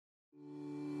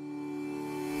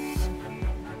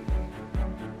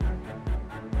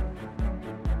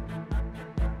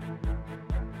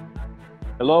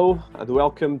Hello and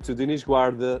welcome to Dinis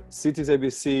Guarda, Cities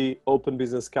ABC Open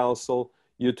Business Council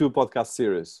YouTube podcast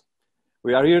series.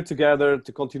 We are here together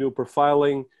to continue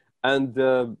profiling and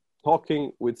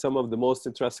talking with some of the most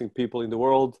interesting people in the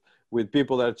world, with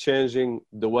people that are changing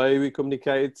the way we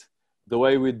communicate, the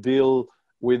way we deal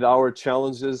with our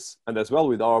challenges, and as well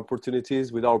with our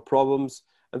opportunities, with our problems,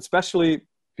 and especially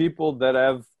people that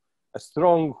have a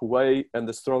strong way and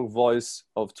a strong voice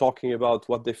of talking about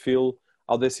what they feel,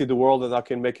 how they see the world, and how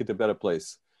can make it a better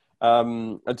place.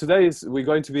 And today we're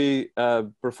going to be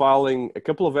profiling a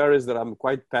couple of areas that I'm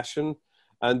quite passionate.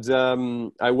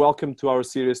 And I welcome to our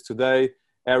series today,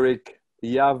 Eric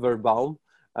Javerbaum,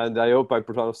 and I hope I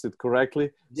pronounced it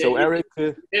correctly. Yeah, so Eric...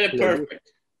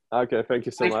 perfect. Okay, thank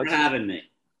you so much. Thanks for having me.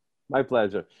 My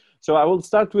pleasure. So I will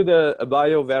start with a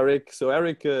bio of Eric. So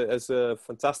Eric has a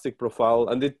fantastic profile,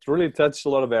 and it really touched a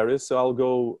lot of areas. So I'll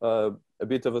go a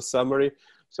bit of a summary.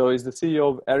 So he's the CEO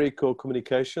of Erico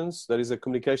Communications. That is a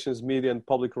communications, media, and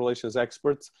public relations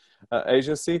expert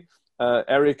agency.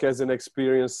 Eric has an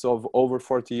experience of over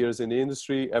 40 years in the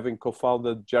industry, having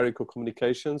co-founded Jericho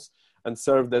Communications and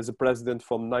served as a president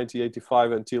from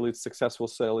 1985 until its successful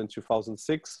sale in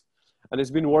 2006. And he's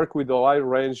been working with a wide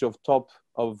range of top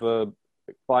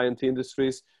client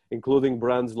industries, including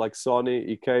brands like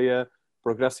Sony, IKEA,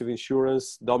 Progressive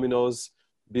Insurance, Domino's,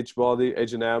 Beachbody,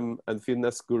 H&M, and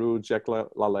fitness guru Jack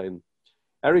LaLanne.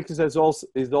 Eric is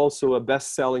also a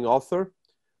best-selling author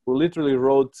who literally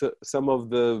wrote some of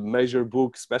the major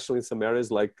books, especially in some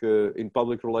areas like in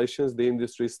public relations, the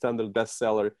industry standard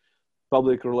bestseller,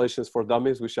 Public Relations for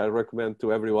Dummies, which I recommend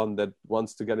to everyone that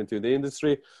wants to get into the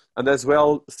industry, and as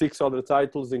well 6 other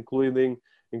titles, including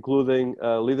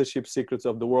Leadership Secrets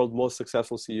of the World's Most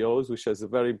Successful CEOs, which is a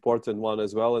very important one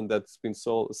as well, and that's been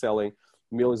selling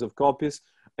millions of copies.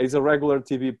 He's a regular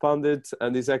TV pundit,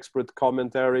 and his expert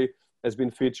commentary has been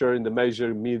featured in the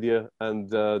major media and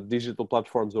digital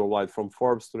platforms worldwide, from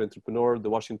Forbes to Entrepreneur, the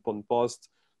Washington Post,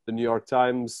 the New York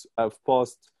Times,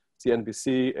 HuffPost,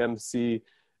 CNBC,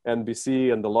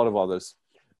 MSNBC, and a lot of others.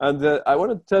 And I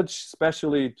want to touch,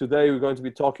 especially today, we're going to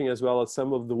be talking as well as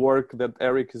some of the work that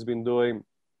Eric has been doing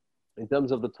in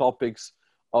terms of the topics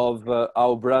of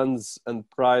our brands and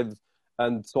pride.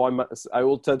 And so I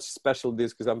will touch special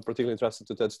this because I'm particularly interested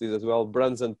to touch this as well,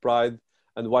 brands and pride,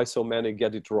 and why so many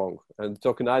get it wrong, and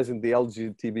tokenizing the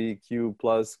LGBTQ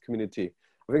plus community.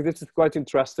 I think this is quite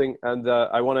interesting, and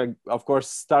I want to, of course,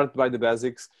 start by the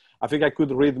basics. I think I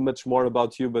could read much more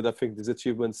about you, but I think these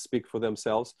achievements speak for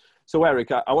themselves. So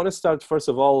Eric, I want to start first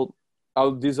of all,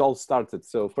 how this all started.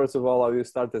 So first of all, how you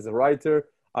started as a writer,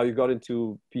 how you got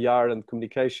into PR and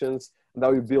communications, and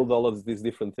how you build all of these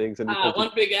different things. And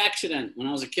one big accident when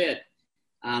I was a kid.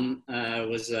 It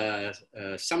was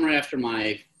summer after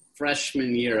my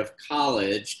freshman year of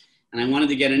college, and I wanted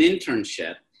to get an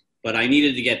internship, but I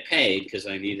needed to get paid because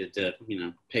I needed to,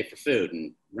 pay for food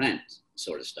and rent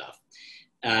sort of stuff.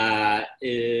 I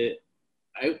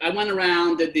went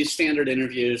around, did these standard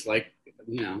interviews like,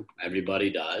 everybody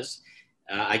does.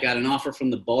 I got an offer from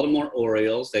the Baltimore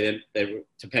Orioles. They were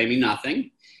to pay me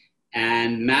nothing.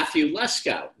 And Matthew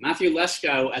Lesko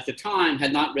at the time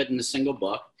had not written a single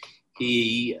book.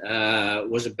 He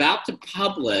was about to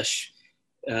publish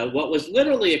what was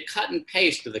literally a cut and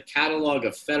paste of the catalog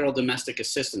of federal domestic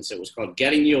assistance. It was called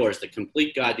Getting Yours, the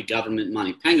Complete Guide to Government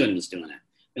Money. Penguin was doing it.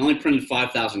 They only printed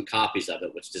 5,000 copies of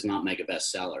it, which does not make a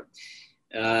bestseller.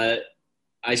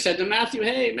 I said to Matthew,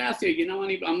 hey, Matthew,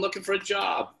 I'm looking for a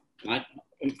job.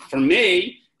 For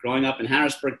me, growing up in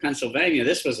Harrisburg, Pennsylvania,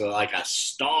 this was like a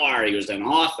star. He was an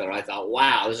author. I thought,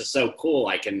 wow, this is so cool.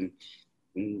 I can,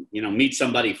 meet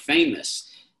somebody famous.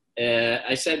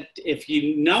 I said, if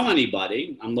you know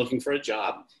anybody, I'm looking for a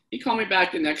job. He called me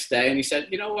back the next day and he said,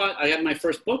 you know what? I have my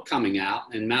first book coming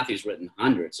out, and Matthew's written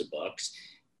hundreds of books,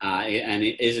 and he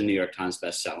is a New York Times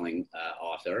best-selling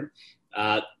author.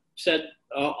 Said,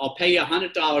 I'll pay you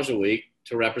 $100 a week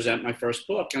to represent my first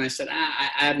book. And I said, I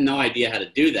have no idea how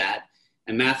to do that.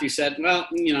 And Matthew said, well,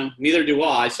 neither do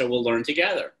I, so we'll learn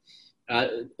together.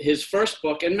 His first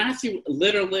book, and Matthew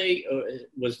literally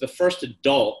was the first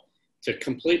adult to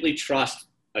completely trust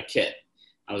a kid.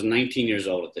 I was 19 years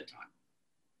old at the time.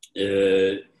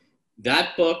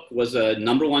 That book was a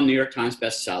 #1 New York Times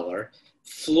bestseller,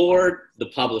 floored the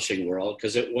publishing world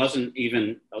because it was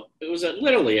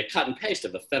literally a cut and paste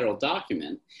of a federal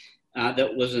document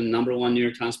that was a #1 New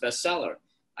York Times bestseller.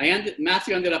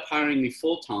 Matthew ended up hiring me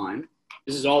full-time.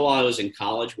 This is all while I was in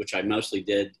college, which I mostly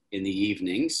did in the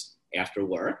evenings after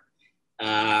work.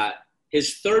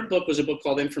 His third book was a book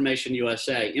called Information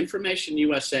USA. Information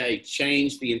USA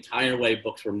changed the entire way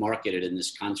books were marketed in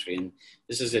this country, and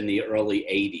this is in the early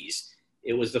 80s.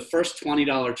 It was the first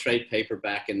 $20 trade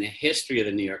paperback in the history of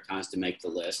the New York Times to make the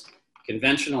list.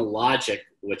 Conventional logic,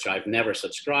 which I've never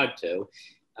subscribed to,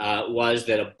 was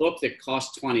that a book that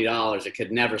cost $20, it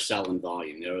could never sell in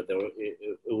volume.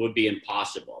 It would be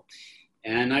impossible.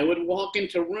 And I would walk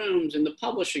into rooms in the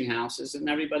publishing houses, and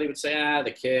everybody would say,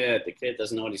 the kid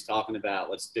doesn't know what he's talking about.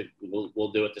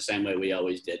 We'll do it the same way we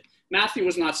always did. Matthew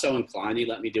was not so inclined. He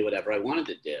let me do whatever I wanted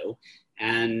to do.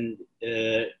 And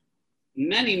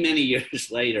many, many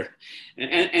years later,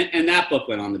 and that book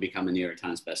went on to become a New York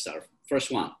Times bestseller.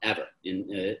 First one ever in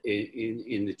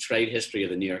the trade history of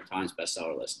the New York Times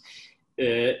bestseller list.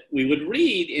 We would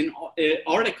read in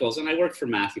articles, and I worked for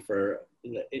Matthew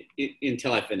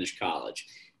until I finished college.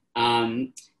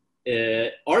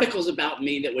 Articles about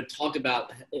me that would talk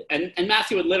about, and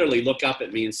Matthew would literally look up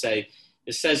at me and say,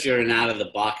 "It says you're an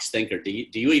out-of-the-box thinker. Do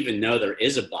you even know there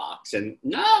is a box?" And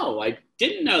no, I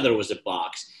didn't know there was a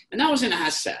box. And that was an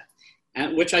asset,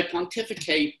 which I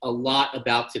pontificate a lot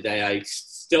about today. I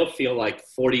still feel like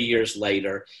 40 years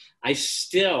later, I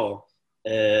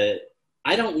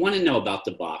don't want to know about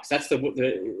the box. That's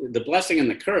the blessing and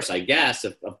the curse, I guess,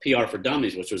 of PR for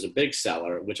Dummies, which was a big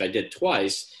seller, which I did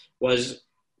twice, was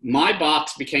my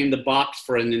box became the box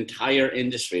for an entire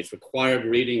industry. It's required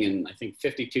reading in, I think,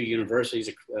 52 universities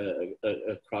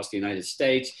across the United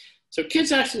States. So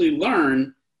kids actually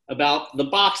learn about the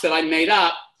box that I made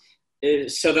up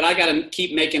so that I got to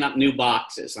keep making up new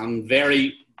boxes. I'm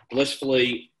very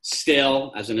blissfully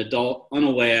still, as an adult,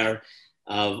 unaware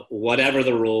of whatever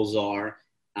the rules are.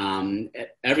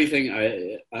 Everything,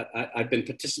 I've been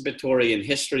participatory in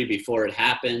history before it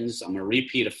happens. I'm a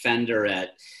repeat offender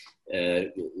at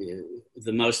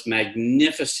the most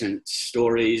magnificent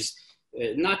stories,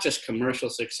 not just commercial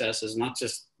successes, not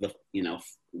just the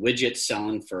widgets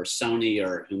selling for Sony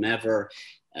or whomever,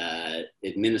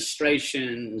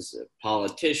 administrations,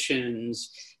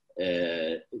 politicians,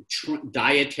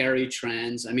 dietary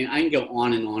trends. I mean, I can go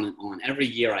on and on and on. Every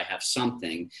year I have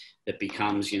something that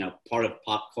becomes, part of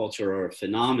pop culture or a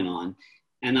phenomenon.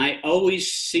 And I always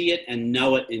see it and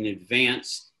know it in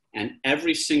advance. And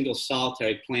every single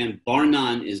solitary plan, bar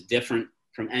none, is different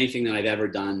from anything that I've ever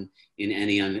done in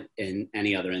any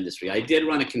other industry. I did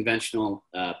run a conventional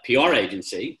PR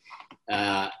agency,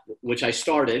 which I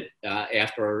started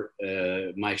after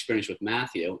my experience with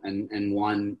Matthew, and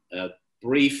one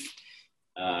brief,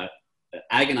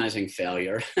 agonizing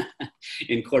failure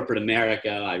in corporate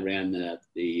America. I ran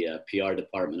the PR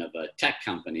department of a tech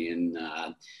company in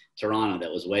Toronto that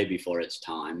was way before its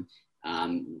time,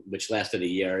 which lasted a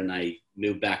year. And I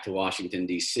moved back to Washington,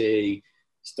 D.C.,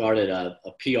 started a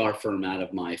PR firm out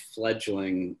of my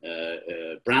fledgling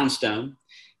brownstone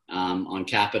on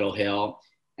Capitol Hill.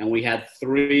 And we had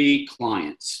 3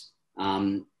 clients.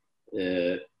 One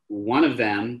of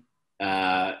them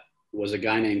was a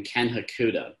guy named Ken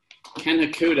Hakuda. Ken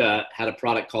Hakuda had a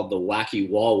product called the Wacky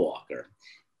Wall Walker,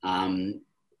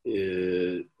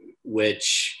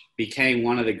 which became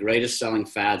one of the greatest selling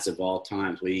fads of all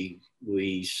time. We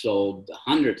sold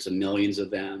hundreds of millions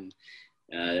of them.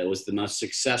 It was the most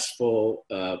successful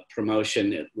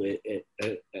promotion,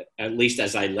 at least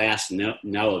as I last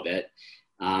know of it,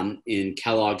 in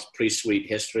Kellogg's pre-sweet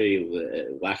history.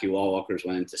 Wacky Wall Walkers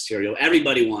went into cereal.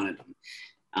 Everybody wanted them.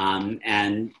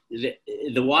 And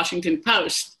the Washington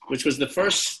Post, which was the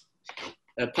first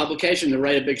publication to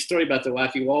write a big story about the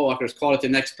Wacky Wall Walkers, called it the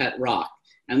next pet rock.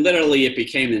 And literally it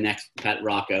became the next pet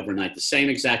rock overnight. The same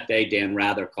exact day, Dan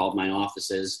Rather called my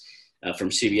offices from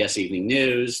CBS Evening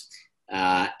News.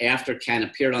 After Ken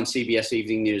appeared on CBS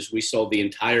Evening News, we sold the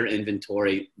entire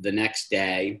inventory the next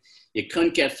day. You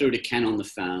couldn't get through to Ken on the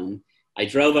phone. I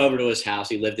drove over to his house.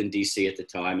 He lived in DC at the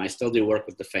time. I still do work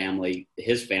with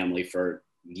his family for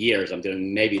years. I'm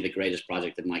doing maybe the greatest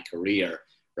project of my career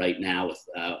right now with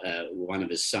one of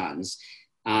his sons.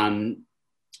 I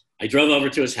drove over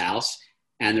to his house,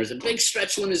 and there's a big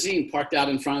stretch limousine parked out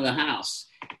in front of the house,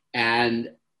 and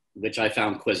which I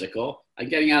found quizzical. I'm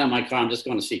getting out of my car. I'm just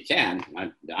going to see Ken.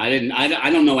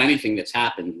 I don't know anything that's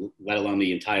happened, let alone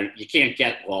the entire. You can't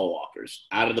get wall walkers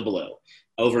out of the blue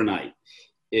overnight.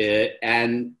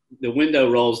 And the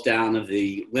window rolls down of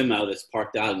the limo that's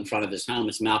parked out in front of his home.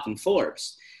 It's Malcolm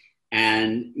Forbes.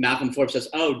 And Malcolm Forbes says,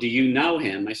 "Oh, do you know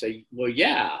him?" I say, "Well,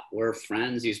 yeah, we're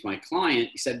friends. He's my client."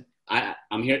 He said,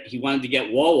 I'm here. He wanted to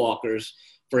get wall walkers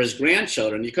for his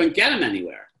grandchildren. You couldn't get them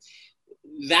anywhere.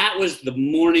 That was the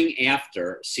morning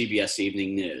after CBS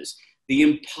Evening News. The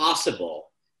impossible,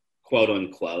 quote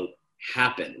unquote,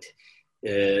 happened.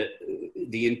 The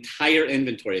entire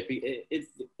inventory,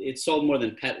 it sold more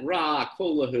than Pet Rock,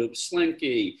 Hula Hoop,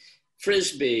 Slinky,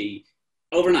 Frisbee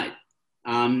overnight.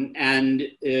 And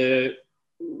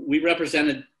we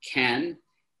represented Ken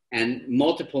and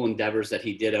multiple endeavors that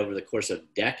he did over the course of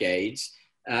decades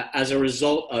as a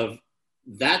result of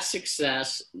that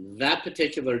success, that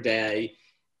particular day,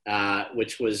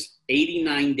 which was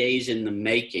 89 days in the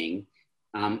making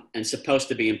and supposed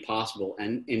to be impossible.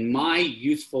 And in my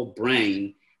youthful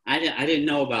brain, I didn't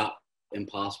know about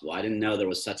impossible. I didn't know there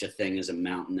was such a thing as a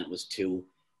mountain that was too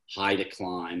high to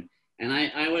climb. And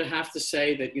I would have to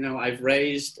say that, you know, I've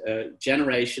raised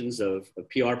generations of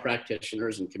PR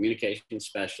practitioners and communication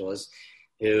specialists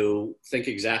who think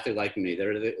exactly like me.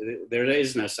 There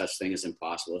is no such thing as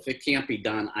impossible. If it can't be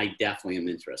done, I definitely am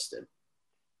interested.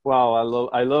 Wow,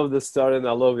 I love the story and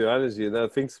I love your energy. And I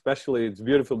think especially it's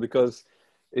beautiful because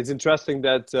it's interesting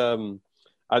that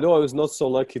I know I was not so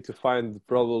lucky to find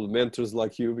probably mentors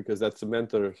like you, because that's a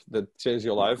mentor that changed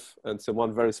your life and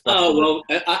someone very special. Oh, well,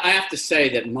 I have to say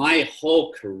that my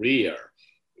whole career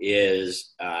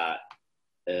is, I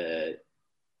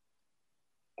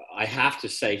have to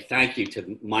say thank you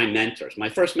to my mentors. My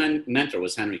first mentor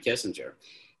was Henry Kissinger.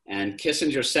 And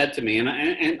Kissinger said to me,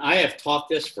 and I have taught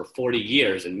this for 40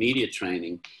 years in media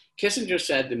training. Kissinger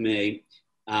said to me,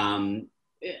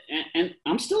 and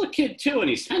I'm still a kid too, and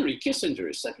he's Henry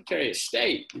Kissinger, Secretary of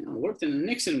State, you know, worked in the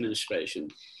Nixon administration,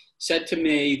 said to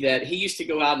me that he used to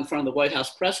go out in front of the White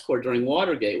House press corps during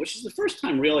Watergate, which is the first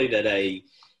time really that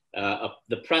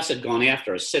the press had gone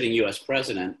after a sitting U.S.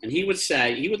 president. And he would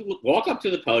walk up to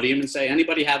the podium and say,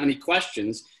 anybody have any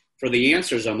questions for the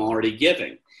answers I'm already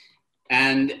giving?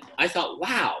 And I thought,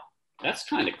 wow, that's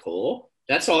kind of cool.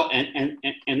 That's all, and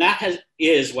that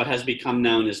is what has become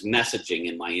known as messaging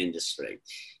in my industry,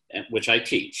 which I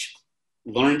teach.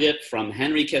 Learned it from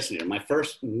Henry Kissinger,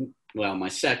 my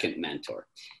second mentor.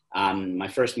 My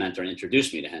first mentor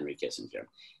introduced me to Henry Kissinger.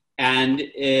 And,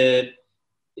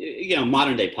 you know,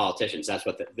 modern day politicians, that's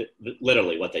what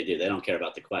literally what they do. They don't care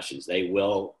about the questions. They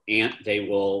will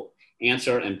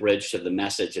answer and bridge to the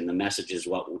message, and the message is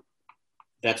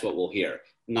that's what we'll hear.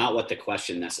 Not what the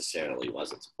question necessarily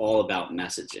was. It's all about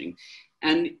messaging.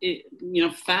 And, you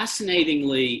know,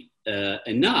 fascinatingly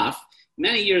enough,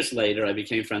 many years later, I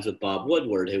became friends with Bob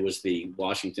Woodward, who was the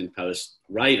Washington Post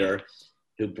writer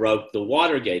who broke the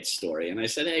Watergate story. And I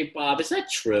said, hey, Bob, is that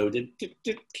true? Did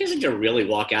Kissinger really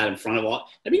walk out in front of all?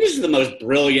 I mean, this is the most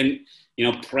brilliant, you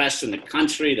know, press in the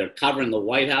country. They're covering the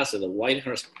White House or the White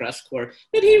House press corps.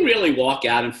 Did he really walk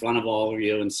out in front of all of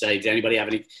you and say, does anybody have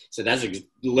any? So that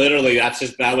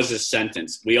was his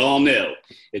sentence. We all knew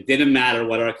it didn't matter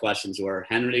what our questions were.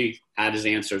 Henry had his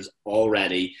answers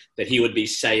already that he would be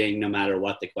saying no matter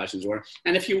what the questions were.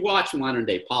 And if you watch modern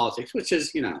day politics, which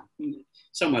is, you know,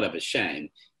 somewhat of a shame,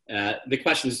 the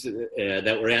questions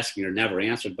that we're asking are never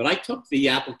answered. But I took the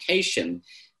application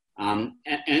and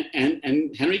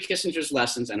Henry Kissinger's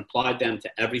lessons and applied them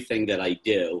to everything that I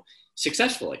do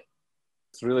successfully.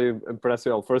 It's really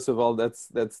impressive. Well, first of all,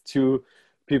 that's two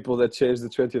people that changed the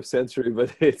 20th century,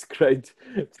 but it's great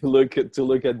to look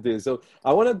at this. So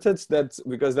I want to touch that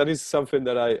because that is something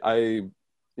that I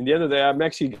in the end of the day, I'm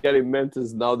actually getting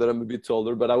mentors now that I'm a bit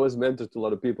older, but I was mentored to a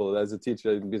lot of people as a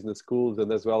teacher in business schools.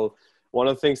 And as well, one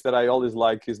of the things that I always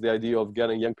like is the idea of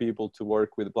getting young people to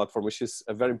work with the platform, which is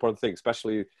a very important thing,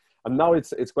 especially, and now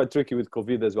it's quite tricky with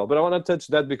COVID as well. But I want to touch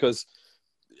that because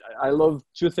I love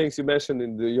two things you mentioned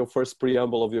in your first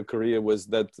preamble of your career was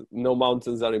that no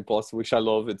mountains are impossible, which I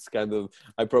love. It's kind of,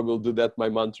 I probably will do that my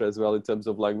mantra as well in terms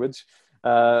of language.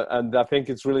 And I think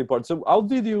it's really important. So how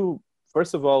did you,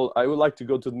 first of all, I would like to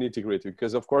go to the nitty gritty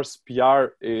because of course,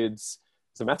 PR, it's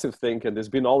a massive thing and there's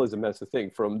been always a massive thing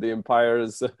from the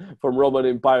empires, from Roman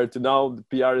Empire to now, the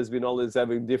PR has been always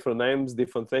having different names,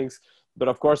 different things. But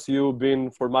of course, you've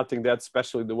been formatting that,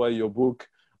 especially the way your book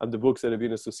and the books that have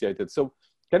been associated. So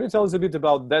can you tell us a bit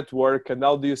about that work and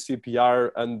how do you see PR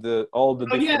and all the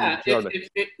different journeys?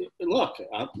 Look,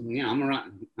 you know,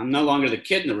 I'm no longer the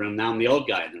kid in the room. Now I'm the old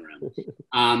guy in the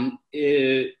room.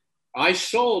 I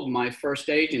sold my first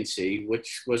agency,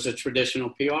 which was a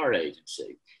traditional PR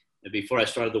agency, before I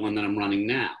started the one that I'm running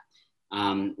now,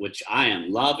 which I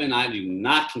am loving. I do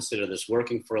not consider this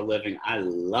working for a living. I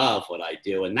love what I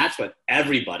do. And that's what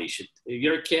everybody should. If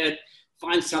you're a kid,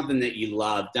 find something that you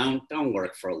love. Don't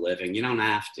work for a living. You don't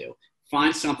have to.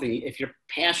 Find something. If you're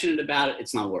passionate about it,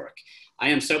 it's not work. I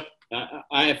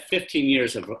have 15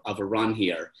 years of a run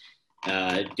here,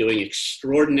 doing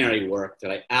extraordinary work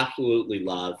that I absolutely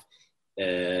love.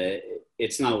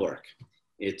 It's not work.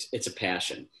 It's a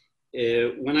passion.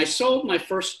 When I sold my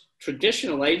first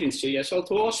traditional agency, I sold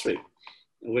to Wall Street,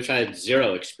 which I had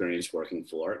zero experience working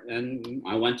for. And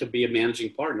I went to be a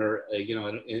managing partner,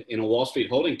 in a Wall Street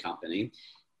holding company,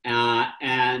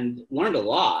 and learned a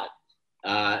lot.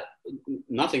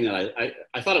 nothing that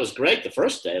I thought it was great the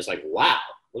first day. I was like, wow,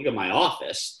 look at my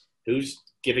office. Who's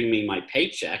giving me my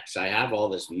paychecks? I have all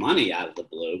this money out of the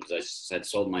blue because I had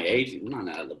sold my agent. Not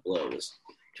out of the blue. It was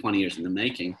 20 years in the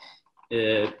making.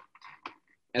 And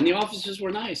the offices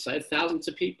were nice. I had thousands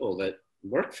of people that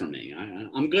worked for me.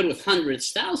 I'm good with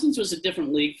hundreds. Thousands was a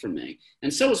different league for me.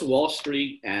 And so was Wall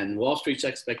Street and Wall Street's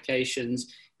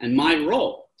expectations and my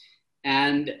role.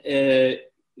 And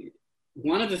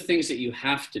one of the things that you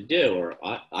have to do, or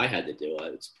I had to do,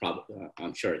 it's probably,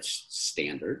 I'm sure it's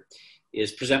standard,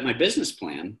 is present my business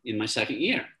plan in my second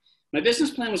year. My business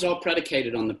plan was all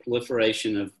predicated on the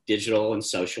proliferation of digital and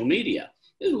social media.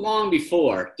 It was long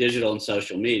before digital and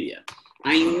social media.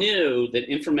 I knew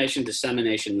that information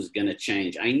dissemination was going to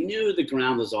change. I knew the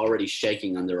ground was already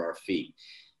shaking under our feet.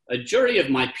 A jury of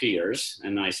my peers,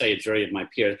 and I say a jury of my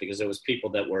peers because it was people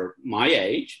that were my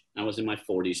age. I was in my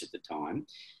 40s at the time.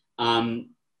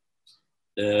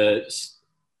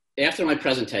 After my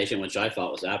presentation, which I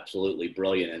thought was absolutely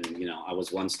brilliant, and I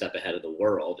was one step ahead of the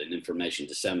world in information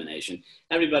dissemination,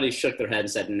 everybody shook their head and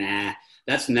said, nah,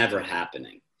 that's never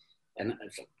happening. And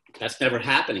that's never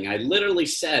happening. I literally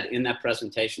said in that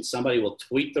presentation, somebody will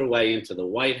tweet their way into the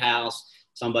White House.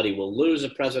 Somebody will lose a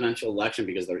presidential election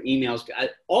because their emails,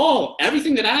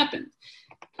 everything that happened.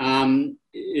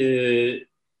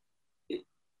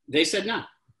 They said no.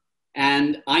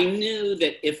 And I knew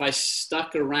that if I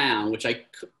stuck around, which I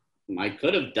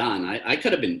could have done, I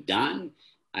could have been done.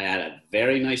 I had a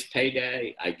very nice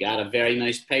payday. I got a very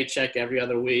nice paycheck every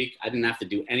other week. I didn't have to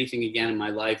do anything again in my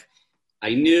life.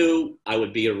 I knew I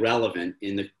would be irrelevant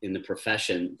in the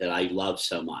profession that I love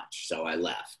so much. So I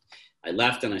left. And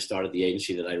I started the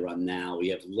agency that I run now. We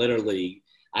have literally,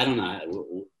 I don't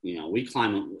know, we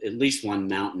climb at least one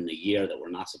mountain a year that we're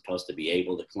not supposed to be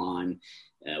able to climb.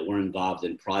 We're involved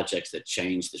in projects that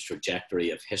change the trajectory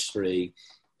of history.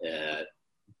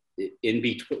 In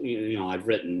between, I'm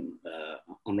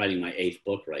writing my 8th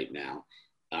book right now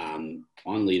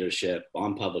on leadership,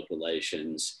 on public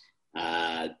relations.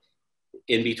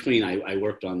 In between, I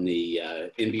worked on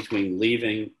in between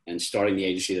leaving and starting the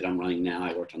agency that I'm running now,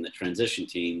 I worked on the transition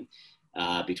team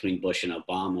between Bush and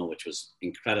Obama, which was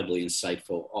incredibly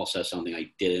insightful. Also something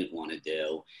I didn't want to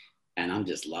do. And I'm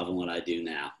just loving what I do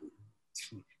now.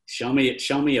 Show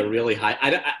me a really high,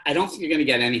 I don't think you're going to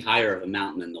get any higher of a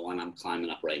mountain than the one I'm climbing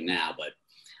up right now, but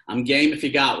I'm game if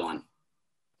you got one.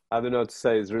 I don't know what to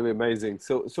say. It's really amazing.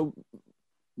 So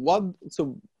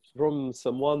from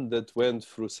someone that went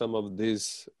through some of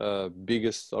these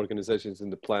biggest organizations in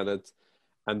the planet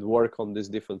and work on these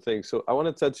different things. So I want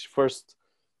to touch first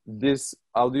this,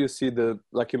 how do you see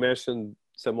like you mentioned,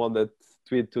 someone that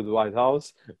tweeted to the White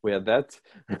House, we had that,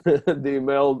 the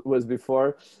email was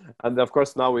before. And of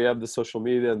course, now we have the social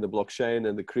media and the blockchain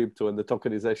and the crypto and the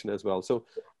tokenization as well. So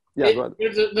yeah,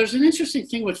 there's an interesting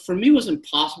thing, which for me was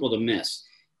impossible to miss.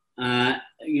 I'm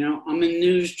a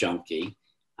news junkie.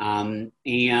 And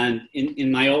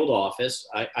in my old office,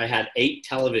 I had 8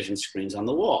 television screens on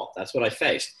the wall. That's what I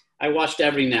faced. I watched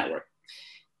every network.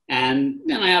 And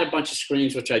then I had a bunch of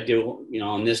screens, which I do,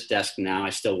 on this desk now. I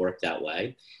still work that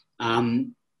way.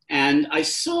 And I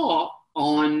saw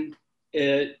on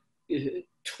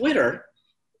Twitter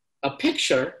a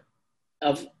picture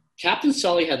of Captain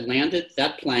Sully had landed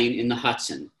that plane in the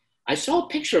Hudson. I saw a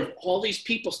picture of all these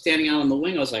people standing out on the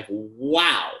wing. I was like,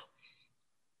 wow.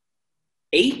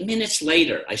 8 minutes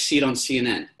later, I see it on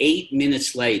CNN, 8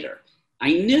 minutes later.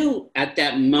 I knew at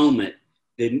that moment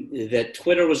that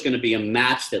Twitter was going to be a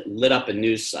match that lit up a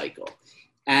news cycle.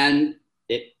 And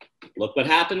look what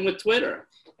happened with Twitter.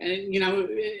 And,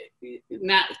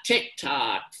 now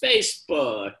TikTok,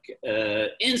 Facebook,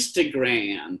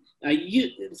 Instagram,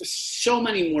 there's so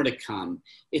many more to come.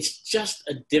 It's just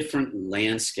a different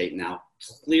landscape now.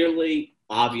 Clearly,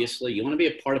 obviously, you want to be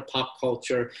a part of pop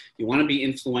culture. You want to be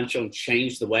influential and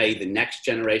change the way the next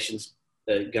generation's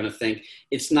going to think.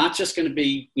 It's not just going to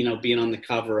be, being on the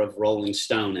cover of Rolling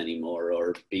Stone anymore,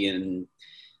 or being,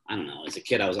 I don't know, as a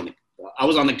kid, I was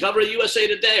on the cover of USA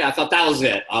Today. I thought that was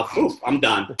it. I'm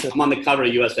done. I'm on the cover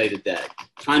of USA Today.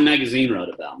 Time Magazine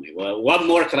wrote about me. Well, what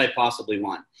more could I possibly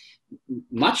want?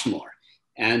 Much more.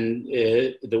 And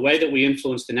the way that we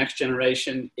influence the next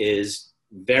generation is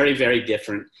very, very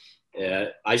different.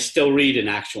 I still read an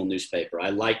actual newspaper. I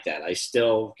like that. I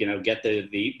still, get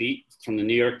the from the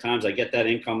New York Times. I get that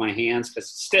ink on my hands because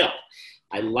still,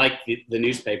 I like the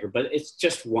newspaper. But it's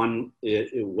just one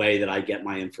way that I get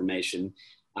my information.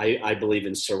 I believe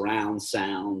in surround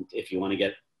sound. If you want to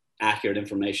get accurate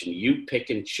information, you pick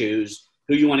and choose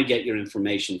who you want to get your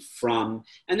information from,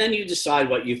 and then you decide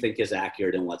what you think is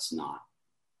accurate and what's not.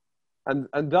 And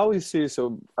now you see,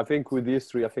 so I think with these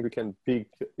three, I think we can pick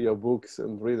your books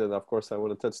and read it. Of course, I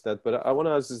want to touch that, but I want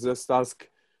to just ask,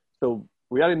 so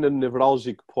we are in a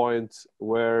neuralgic point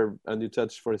where, and you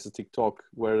touch, for instance, TikTok,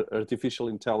 where artificial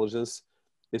intelligence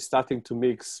is starting to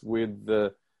mix with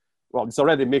the, well, it's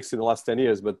already mixed in the last 10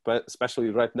 years, but especially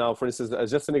right now. For instance,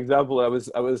 as just an example, I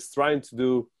was trying to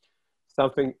do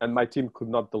something and my team could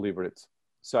not deliver it.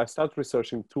 So I started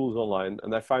researching tools online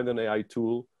and I found an AI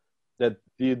tool that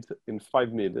did in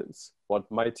 5 minutes what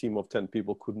my team of 10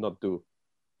 people could not do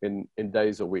in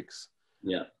days or weeks.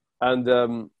 Yeah. And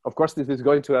of course, this is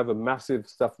going to have a massive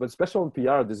stuff, but especially on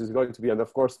PR, this is going to be, and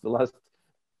of course, the last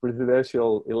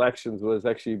presidential elections was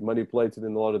actually manipulated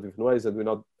in a lot of different ways. And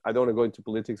I don't want to go into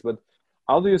politics, but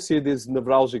how do you see this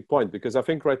neuralgic point? Because I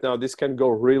think right now this can go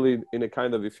really in a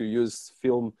kind of, if you use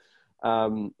film,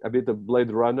 a bit of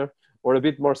Blade Runner, or a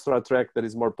bit more Star Trek that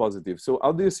is more positive. So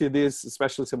how do you see this,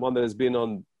 especially someone that has been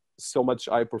on so much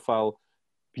high profile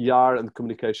PR and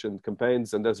communication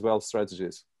campaigns and as well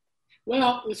strategies?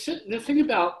 Well, the thing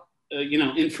about,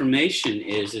 information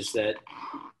is that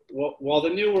while the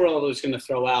new world is going to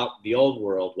throw out the old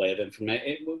world way of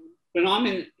information, when I'm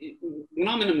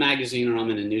in a magazine or I'm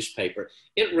in a newspaper,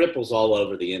 it ripples all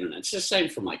over the internet. It's the same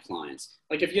for my clients.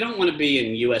 Like if you don't want to be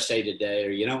in USA Today or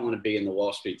you don't want to be in the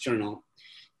Wall Street Journal,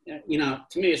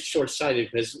 to me it's short-sighted,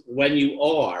 because when you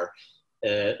are,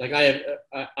 like I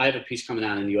have a piece coming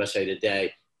out in USA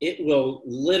Today, it will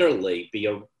literally be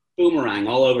a boomerang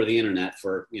all over the internet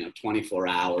for 24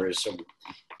 hours. So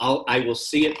I will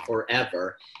see it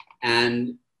forever.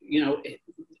 And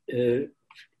I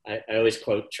always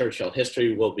quote Churchill: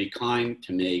 "History will be kind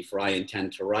to me, for I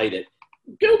intend to write it."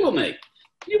 Google me,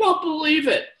 you won't believe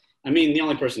it. I mean, the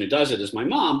only person who does it is my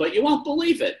mom, but you won't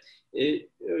believe it.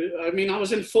 I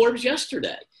was in Forbes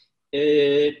yesterday.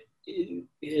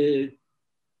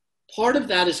 Part of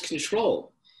that is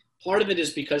control. Part of it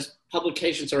is because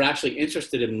publications are actually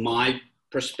interested in my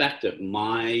perspective,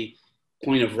 my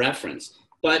point of reference.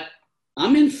 But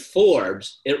I'm in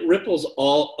Forbes. It ripples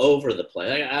all over the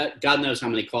place. God knows how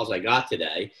many calls I got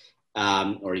today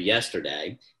or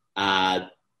yesterday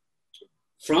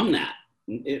from that.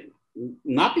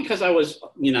 Not because I was,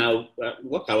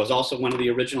 look, I was also one of the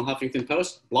original Huffington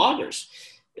Post bloggers.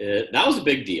 That was a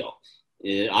big deal.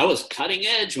 I was cutting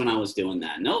edge when I was doing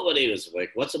that. Nobody was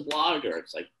like, what's a blogger?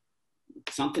 It's like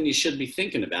something you should be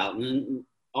thinking about. And then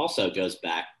also goes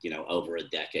back, over a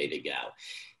decade ago.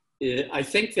 I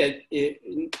think that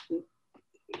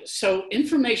so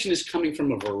information is coming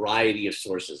from a variety of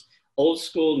sources, old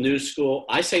school, new school.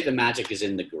 I say the magic is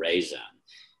in the gray zone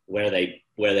where they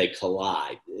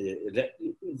collide.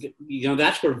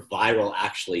 That's where viral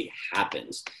actually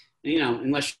happens.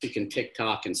 Unless you can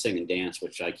TikTok and sing and dance,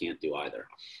 which I can't do either.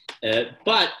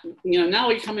 But now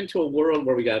we come into a world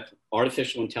where we got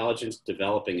artificial intelligence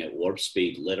developing at warp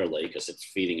speed, literally, because it's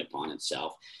feeding upon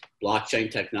itself. Blockchain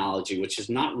technology, which is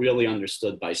not really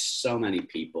understood by so many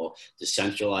people.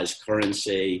 Decentralized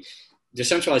currency.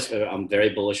 I'm very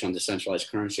bullish on decentralized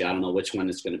currency. I don't know which one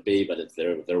it's going to be, but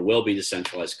there will be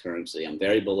decentralized currency. I'm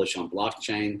very bullish on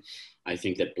blockchain. I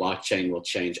think that blockchain will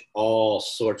change all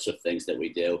sorts of things that we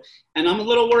do. And I'm a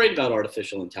little worried about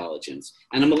artificial intelligence.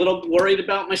 And I'm a little worried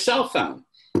about my cell phone.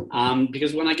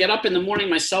 Because when I get up in the morning,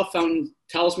 my cell phone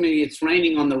tells me it's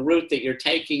raining on the route that you're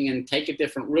taking and take a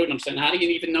different route. I'm saying, how do you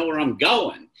even know where I'm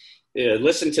going?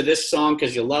 Listen to this song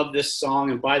because you love this song.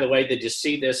 And by the way, did you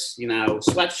see this,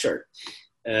 sweatshirt?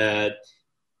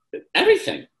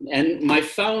 Everything. And my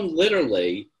phone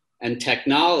literally and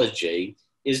technology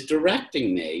is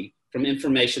directing me from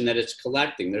information that it's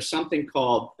collecting. There's something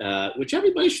called, which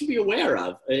everybody should be aware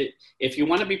of. If you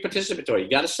want to be participatory, you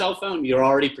got a cell phone, you're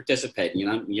already participating.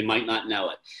 You might not know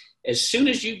it. As soon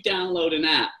as you download an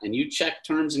app and you check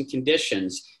terms and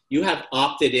conditions, you have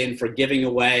opted in for giving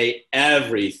away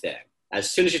everything.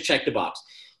 As soon as you check the box.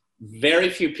 Very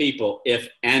few people, if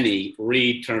any,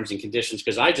 read terms and conditions,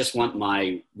 because I just want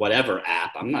my whatever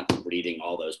app. I'm not reading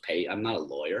all those pages. I'm not a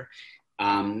lawyer.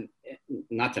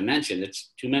 Not to mention,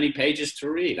 it's too many pages to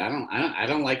read. I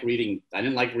don't like reading. I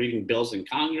didn't like reading bills in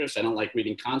Congress. I don't like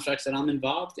reading contracts that I'm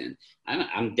involved in.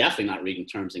 I'm definitely not reading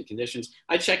terms and conditions.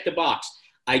 I check the box.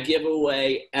 I give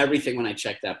away everything when I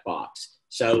check that box.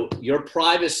 So your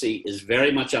privacy is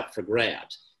very much up for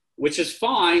grabs, which is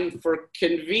fine for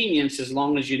convenience as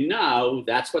long as you know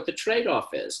that's what the trade-off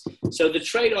is. So the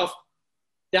trade-off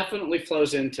definitely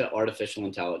flows into artificial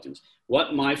intelligence.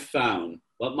 What my phone,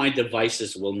 what my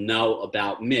devices will know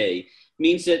about me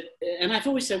means that, and I've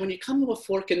always said, when you come to a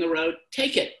fork in the road,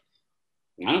 take it.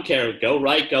 I don't care, go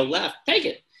right, go left, take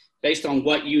it based on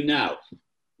what you know.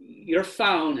 Your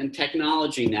phone and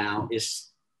technology now is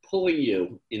pulling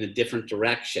you in a different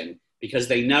direction because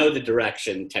they know the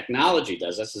direction technology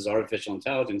does. This is artificial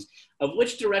intelligence, of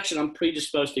which direction I'm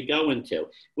predisposed to go into,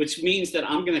 which means that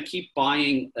I'm going to keep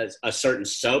buying a certain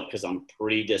soap because I'm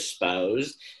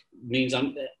predisposed. Means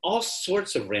I'm all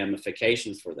sorts of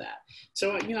ramifications for that.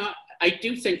 So, I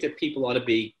do think that people ought to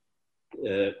be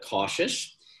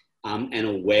cautious and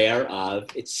aware of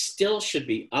it. Still should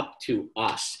be up to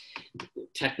us.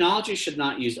 Technology should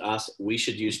not use us. We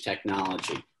should use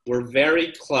technology. We're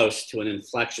very close to an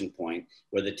inflection point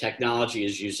where the technology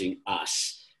is using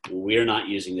us. We're not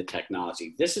using the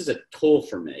technology. This is a tool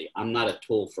for me. I'm not a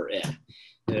tool for it.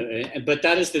 But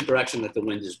that is the direction that the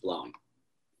wind is blowing.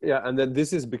 Yeah, and then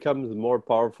this becomes more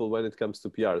powerful when it comes to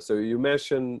PR. So you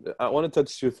mentioned, I want to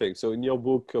touch two things. So in your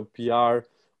book, PR,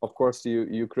 of course,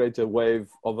 you create a wave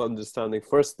of understanding,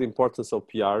 first, the importance of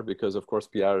PR, because of course,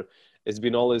 PR has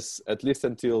been always, at least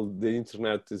until the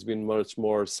internet, has been much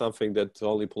more something that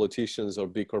only politicians or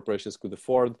big corporations could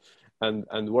afford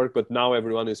and work. But now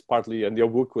everyone is partly, and your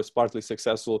book was partly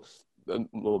successful,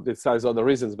 besides other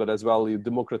reasons, but as well, you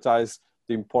democratize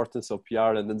the importance of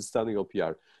PR and understanding of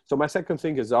PR. So my second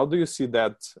thing is, how do you see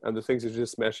that and the things you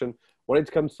just mentioned when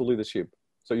it comes to leadership?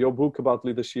 So your book about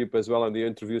leadership as well, and you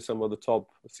interview some of the top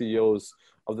CEOs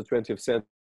of the 20th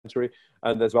century,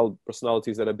 and as well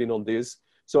personalities that have been on this.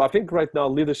 So I think right now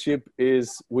leadership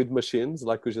is with machines,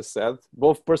 like we just said,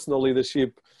 both personal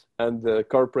leadership and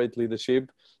corporate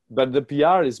leadership. But the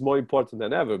PR is more important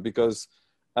than ever because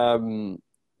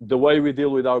the way we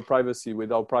deal with our privacy,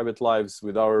 with our private lives,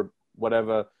 with our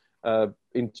whatever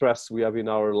interests we have in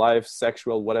our life,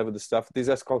 sexual, whatever the stuff, this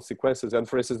has consequences. And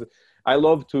for instance, I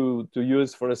love to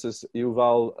use, for instance,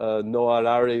 Yuval Noah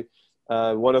Harari.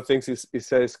 One of the things he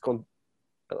says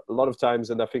a lot of times,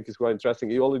 and I think it's quite interesting,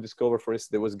 he only discovered, for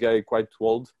instance, that was gay quite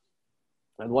old.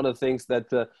 And one of the things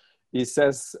that he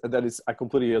says that is, I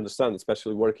completely understand,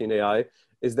 especially working in AI,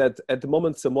 is that at the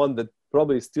moment, someone that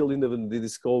probably still in the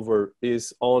discover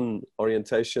is on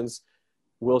orientations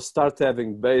will start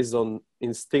having based on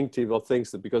instinctive or things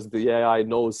that because the AI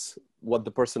knows what the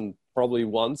person probably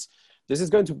wants. This is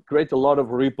going to create a lot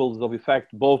of ripples of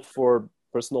effect, both for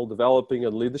personal developing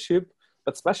and leadership,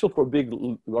 but special for big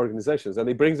organizations. And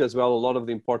it brings as well a lot of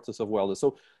the importance of wellness.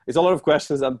 So it's a lot of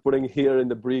questions I'm putting here in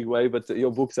the brief way, but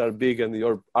your books are big and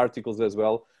your articles as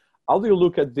well. How do you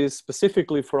look at this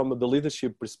specifically from the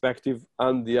leadership perspective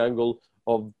and the angle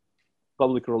of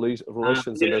public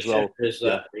relations and as well? Is,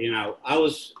 I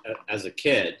was, as a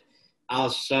kid, I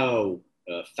was so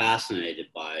fascinated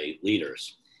by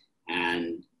leaders,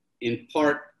 and in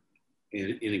part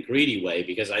in a greedy way,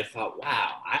 because I thought,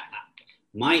 wow,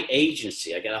 my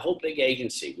agency, I got a whole big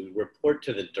agency. We report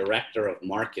to the director of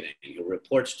marketing, who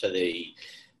reports to the,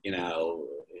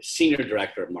 senior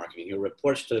director of marketing, who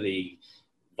reports to the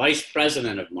vice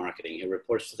president of marketing, who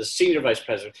reports to the senior vice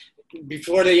president,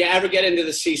 before they ever get into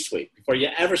the C-suite, before you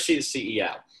ever see the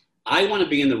CEO. I want to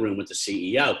be in the room with the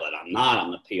CEO, but I'm not.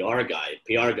 I'm the PR guy.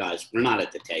 PR guys, we're not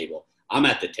at the table. I'm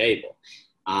at the table.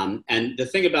 And the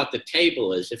thing about the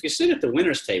table is, if you sit at the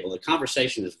winner's table, the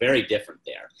conversation is very different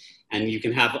there, and you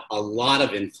can have a lot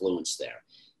of influence there.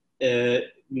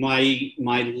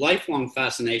 My lifelong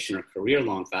fascination or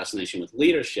career-long fascination with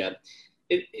leadership,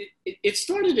 it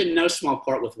started in no small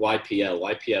part with YPO.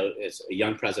 YPO is a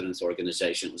Young Presidents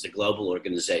Organization. It was a global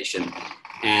organization.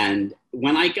 And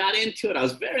when I got into it, I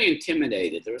was very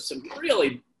intimidated. There were some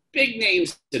really big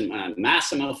names in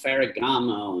Massimo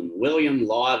Ferragamo and William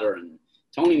Lauder and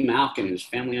Tony Malkin, whose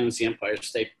family owns the Empire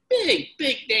State. Big,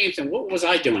 big names. And what was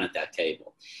I doing at that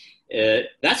table?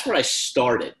 That's where I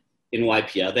started in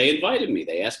YPO. They invited me.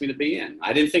 They asked me to be in.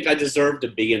 I didn't think I deserved to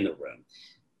be in the room.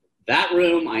 That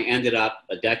room, I ended up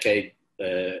a decade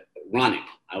running.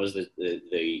 I was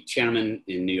the chairman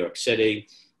in New York City.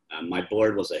 My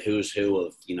board was a who's who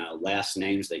of last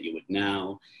names that you would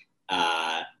know.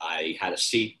 I had a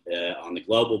seat on the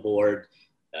global board,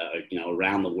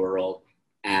 around the world.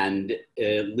 And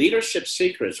Leadership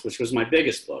Secrets, which was my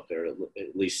biggest book, or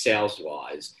at least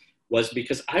sales-wise, was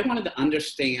because I wanted to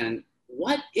understand,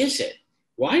 what is it?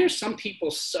 Why are some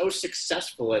people so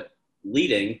successful at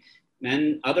leading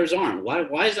and others aren't?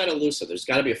 Why is that elusive? There's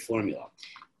got to be a formula.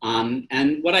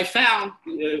 And what I found,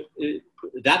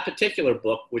 that particular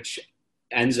book, which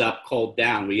ends up Cold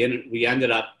Down, we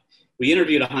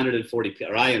interviewed 140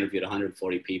 people, or I interviewed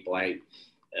 140 people. I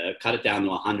cut it down to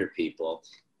 100 people,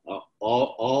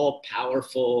 all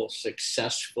powerful,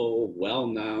 successful,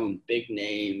 well-known, big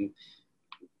name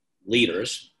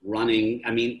leaders running.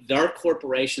 I mean, their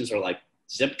corporations are like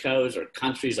zip codes or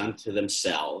countries unto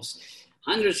themselves.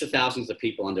 Hundreds of thousands of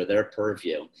people under their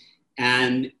purview.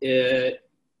 And I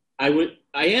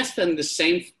asked them the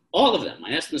same All of them.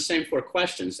 I asked them the same 4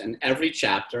 questions, and every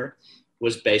chapter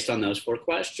was based on those 4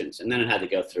 questions. And then it had to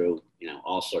go through,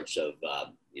 all sorts of,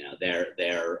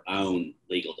 their own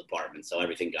legal department. So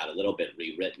everything got a little bit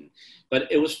rewritten.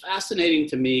 But it was fascinating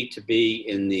to me to be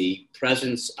in the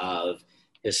presence of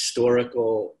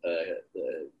historical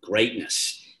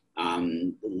greatness,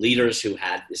 leaders who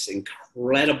had this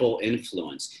incredible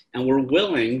influence and were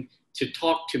willing to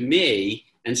talk to me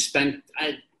and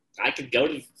I could go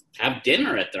to have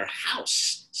dinner at their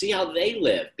house, see how they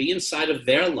live, be inside of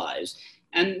their lives.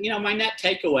 And, my net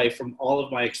takeaway from all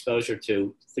of my exposure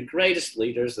to the greatest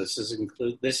leaders, this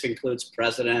includes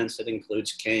presidents, it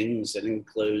includes kings, it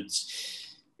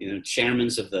includes, chairmen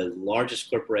of the largest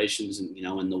corporations,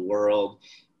 in the world,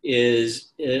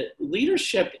 is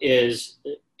leadership is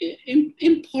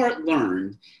in part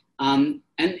learned, and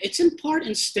it's in part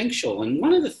instinctual. And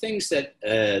one of the things that,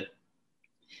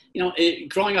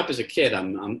 growing up as a kid,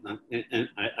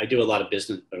 I do a lot of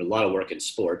business or a lot of work in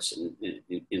sports and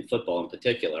in football in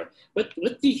particular. But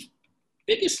with the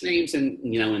biggest names in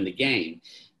the game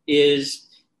is,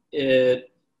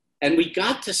 and we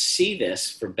got to see this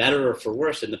for better or for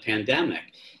worse in the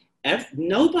pandemic.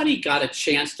 Nobody got a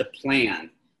chance to plan.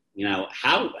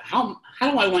 How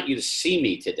do I want you to see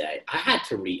me today? I had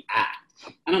to react.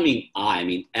 I don't mean I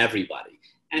mean everybody.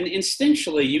 And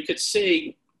instinctually, you could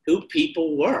see who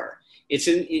people were. It's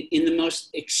in the most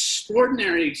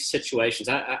extraordinary situations.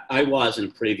 I was in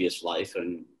a previous life,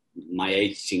 and my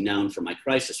agency known for my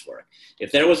crisis work.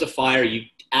 If there was a fire, you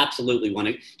absolutely want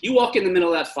to. You walk in the middle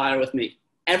of that fire with me.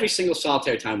 Every single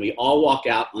solitary time, we all walk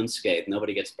out unscathed.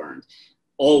 Nobody gets burned.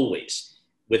 Always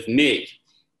with me.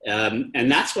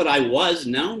 And that's what I was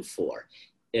known for.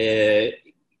 In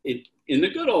the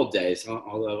good old days,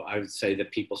 although I would say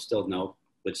that people still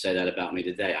would say that about me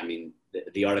today. I mean,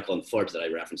 the article in Forbes that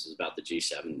I referenced is about the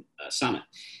G7 summit.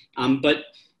 But,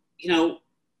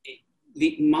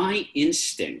 my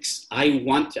instincts, I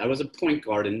was a point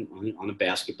guard on a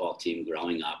basketball team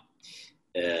growing up.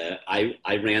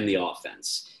 I ran the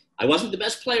offense. I wasn't the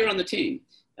best player on the team.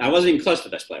 I wasn't even close to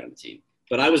the best player on the team.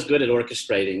 But I was good at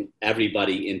orchestrating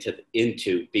everybody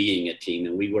into being a team,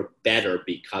 and we were better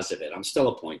because of it. I'm still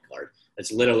a point guard.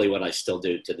 That's literally what I still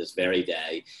do to this very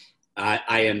day.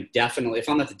 I am definitely, if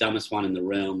I'm not the dumbest one in the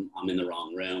room, I'm in the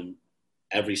wrong room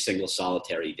every single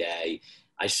solitary day.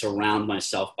 I surround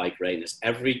myself by greatness.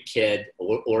 Every kid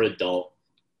or adult,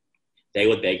 they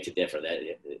would beg to differ.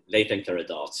 They think they're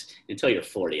adults. Until you're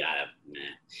 40,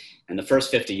 And the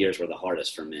first 50 years were the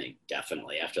hardest for me,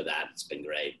 definitely. After that, it's been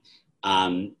great.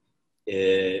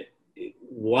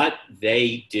 What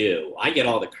they do, I get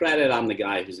all the credit. I'm the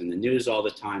guy who's in the news all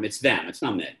the time. It's them. It's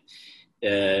not me.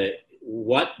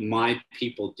 What my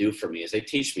people do for me is they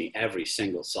teach me every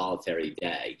single solitary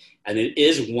day. And it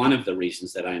is one of the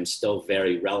reasons that I am still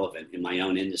very relevant in my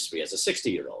own industry as a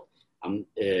 60-year-old. I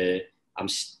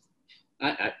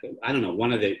don't know,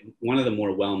 one of the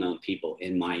more well-known people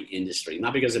in my industry,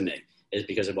 not because of me, is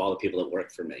because of all the people that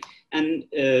work for me. And,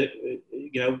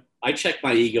 I checked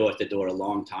my ego at the door a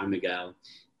long time ago.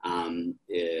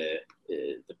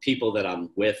 The people that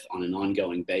I'm with on an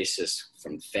ongoing basis,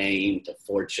 from fame to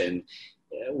fortune,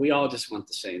 we all just want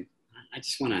the same. I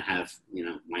just want to have,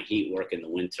 my heat work in the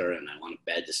winter, and I want a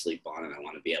bed to sleep on, and I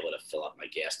want to be able to fill up my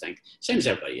gas tank. Same as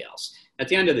everybody else. At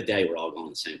the end of the day, we're all going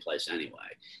to the same place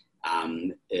anyway.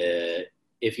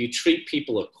 If you treat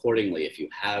people accordingly, if you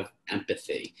have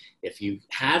empathy, if you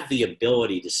have the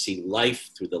ability to see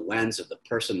life through the lens of the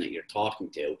person that you're talking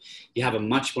to, you have a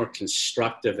much more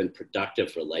constructive and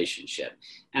productive relationship.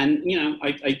 And,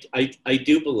 I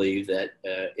do believe that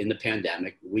in the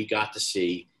pandemic, we got to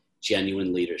see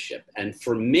genuine leadership. And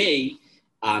for me,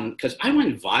 because I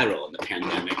went viral in the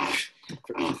pandemic.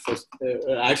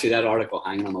 Actually, that article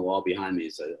hanging on the wall behind me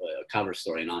is a cover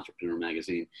story in Entrepreneur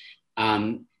Magazine.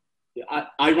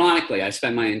 Ironically, I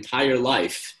spent my entire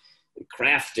life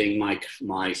crafting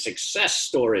my success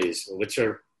stories, which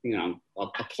are,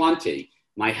 aplenty.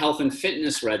 My health and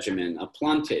fitness regimen,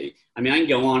 aplenty. I mean, I can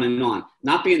go on and on.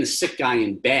 Not being the sick guy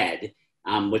in bed,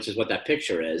 which is what that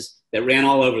picture is, that ran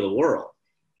all over the world.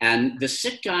 And the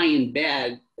sick guy in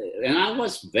bed, and I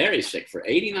was very sick. For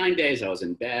 89 days, I was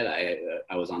in bed.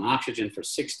 I was on oxygen for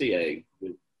 60.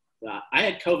 I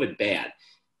had COVID bad.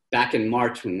 Back in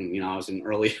March when, I was an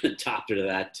early adopter to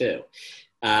that too.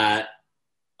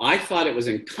 I thought it was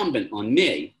incumbent on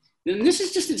me. And this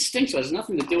is just instinctual. It has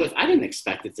nothing to do with, I didn't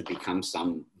expect it to become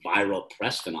some viral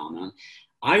press phenomenon.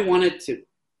 I wanted to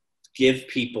give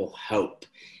people hope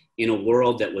in a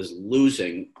world that was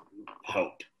losing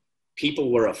hope.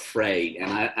 People were afraid.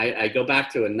 And I go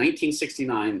back to a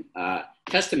 1969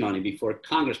 testimony before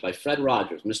Congress by Fred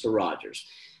Rogers, Mr. Rogers.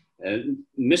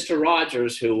 Mr.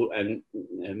 Rogers, who, and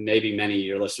maybe many of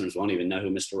your listeners won't even know who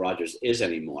Mr. Rogers is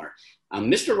anymore.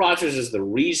 Mr. Rogers is the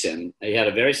reason he had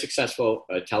a very successful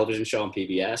television show on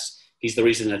PBS. He's the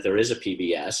reason that there is a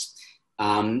PBS.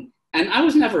 And I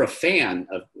was never a fan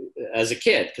of, as a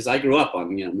kid, because I grew up on,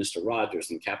 Mr.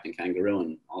 Rogers and Captain Kangaroo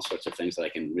and all sorts of things that I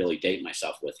can really date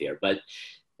myself with here. But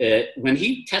when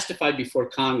he testified before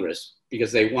Congress,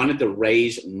 because they wanted to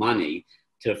raise money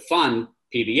to fund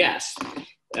PBS,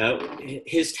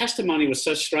 his testimony was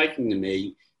so striking to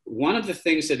me. One of the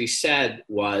things that he said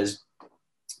was,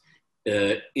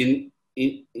 in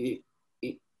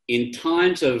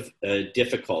times of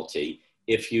difficulty,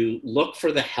 if you look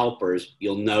for the helpers,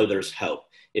 you'll know there's hope.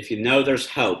 If you know there's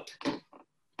hope,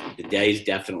 the day's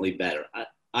definitely better.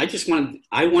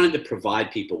 I wanted to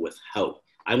provide people with hope.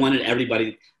 I wanted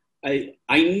everybody, I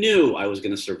knew I was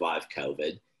going to survive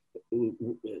COVID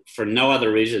for no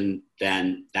other reason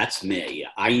than that's me.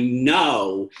 I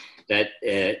know that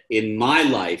in my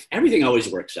life, everything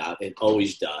always works out. It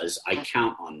always does. I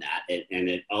count on that.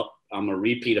 I'm a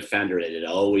repeat offender. It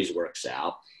always works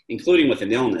out, including with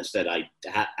an illness that I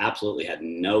absolutely had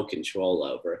no control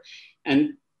over.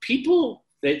 And people,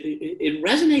 it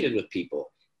resonated with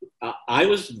people. I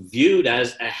was viewed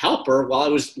as a helper while I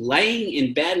was laying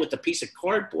in bed with a piece of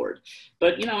cardboard.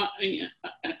 But,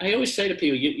 I always say to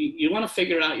people, you want to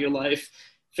figure out your life,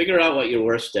 figure out what your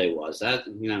worst day was. That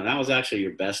was actually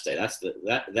your best day. That's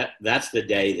the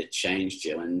day that changed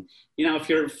you. And, if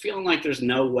you're feeling like there's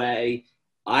no way,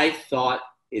 I thought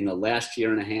in the last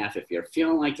year and a half, if you're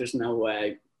feeling like there's no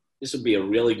way, this would be a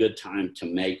really good time to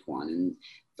make one. And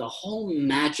the whole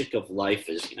magic of life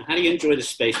is, how do you enjoy the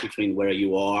space between where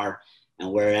you are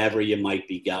and wherever you might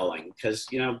be going? Because,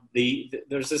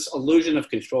 there's this illusion of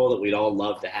control that we'd all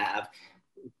love to have.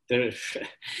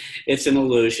 It's an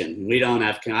illusion.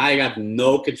 I have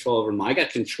no control over I got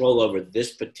control over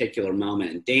this particular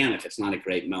moment. And damn, if it's not a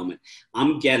great moment,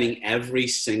 I'm getting every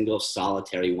single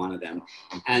solitary one of them.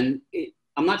 And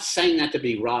I'm not saying that to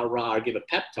be rah-rah or give a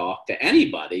pep talk to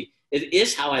anybody. It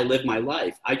is how I live my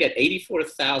life. I get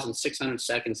 84,600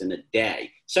 seconds in a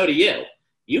day. So do you.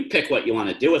 You pick what you want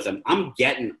to do with them. I'm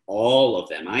getting all of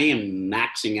them. I am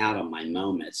maxing out on my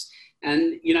moments.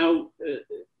 And,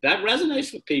 that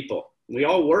resonates with people. We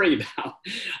all worry about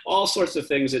all sorts of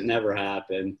things that never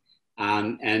happen.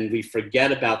 And we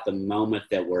forget about the moment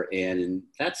that we're in. And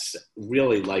that's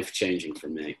really life-changing for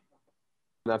me.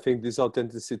 And I think this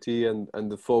authenticity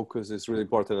and the focus is really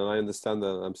important. And I understand that.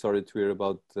 I'm sorry to hear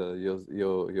about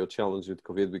your challenge with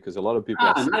COVID, because a lot of people...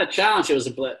 Not a challenge. It was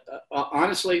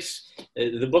honestly,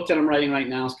 the book that I'm writing right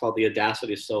now is called The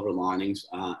Audacity of Silver Linings.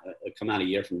 It come out a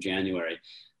year from January.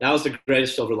 That was the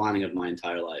greatest silver lining of my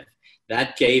entire life.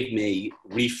 That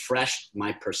refreshed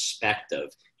my perspective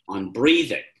on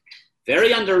breathing.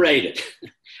 Very underrated.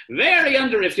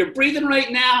 If you're breathing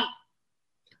right now,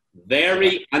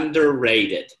 very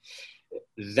underrated.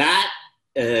 That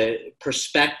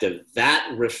perspective,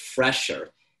 that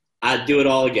refresher, I'd do it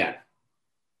all again.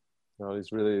 No,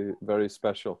 it's really very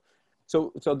special.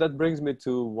 So that brings me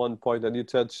to one point, and you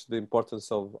touched the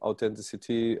importance of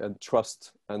authenticity and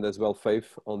trust, and as well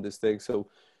faith on this thing. So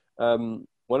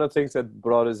one of the things that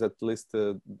brought us at least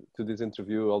to this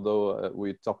interview, although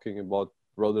we're talking about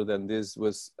broader than this,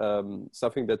 was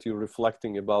something that you're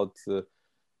reflecting about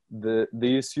the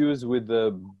issues with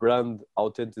the brand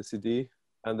authenticity,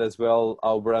 and as well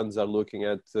how brands are looking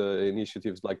at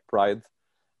initiatives like Pride.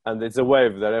 And it's a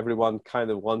wave that everyone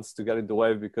kind of wants to get in the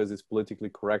wave because it's politically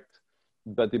correct,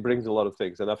 but it brings a lot of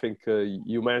things. And I think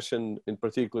you mentioned in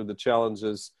particular the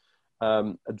challenges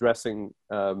addressing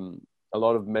a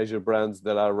lot of major brands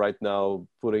that are right now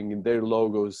putting in their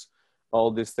logos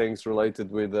all these things related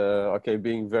with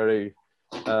being very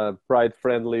pride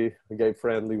friendly, gay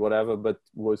friendly, whatever, but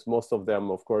with most of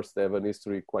them, of course, they have an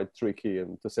history quite tricky,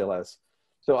 and to say less.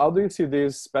 So how do you see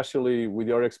this, especially with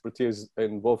your expertise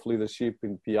in both leadership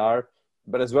in PR,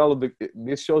 but as well,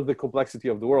 this shows the complexity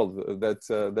of the world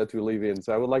that we live in.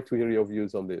 So I would like to hear your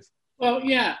views on this. Well,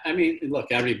 yeah, I mean,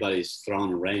 look, everybody's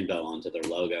throwing a rainbow onto their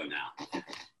logo now,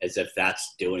 as if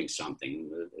that's doing something.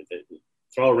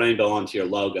 Throw a rainbow onto your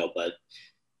logo, but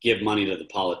give money to the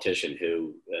politician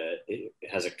who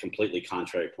has a completely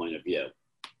contrary point of view.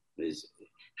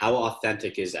 How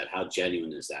authentic is that? How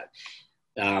genuine is that?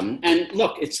 And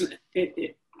look,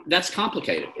 that's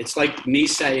complicated. It's like me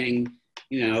saying,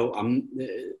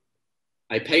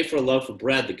 I pay for a loaf of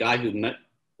bread. The guy who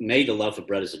made the loaf of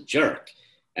bread is a jerk,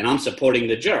 and I'm supporting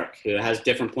the jerk who has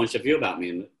different points of view about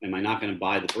me. Am I not going to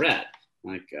buy the bread?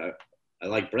 I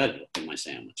like bread in my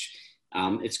sandwich.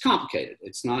 It's complicated.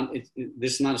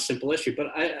 This is not a simple issue, but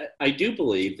I do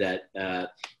believe that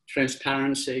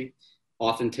transparency,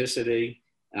 authenticity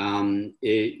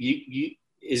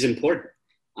is important.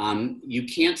 You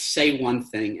can't say one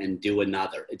thing and do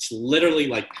another. It's literally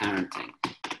like parenting.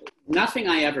 Nothing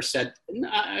I ever said,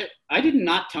 I did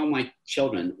not tell my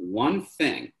children one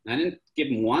thing. I didn't give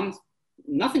them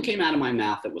nothing came out of my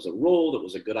mouth that was a rule, that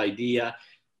was a good idea,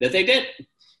 that they did.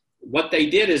 What they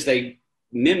did is they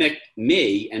mimicked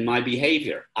me and my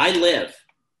behavior. I live,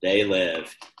 they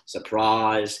live.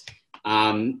 Surprise.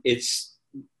 It's,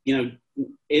 it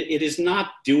is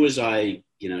not do as I,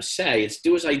 say, it's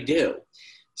do as I do.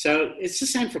 So it's the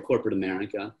same for corporate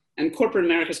America. And corporate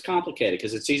America is complicated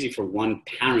because it's easy for one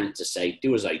parent to say,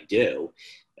 do as I do.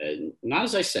 Not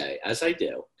as I say, as I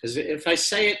do. Because if I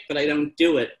say it, but I don't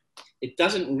do it, it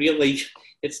doesn't really,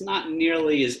 it's not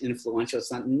nearly as influential.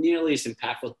 It's not nearly as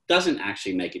impactful. It doesn't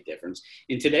actually make a difference.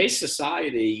 In today's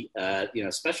society,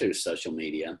 especially with social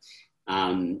media,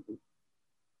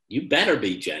 you better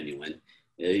be genuine.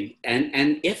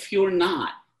 And if you're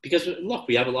not, because look,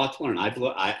 we have a lot to learn.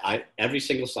 I every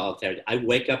single solitary, I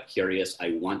wake up curious.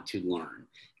 I want to learn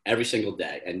every single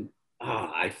day. And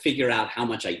I figure out how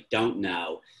much I don't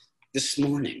know this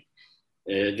morning.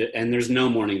 And there's no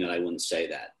morning that I wouldn't say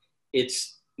that.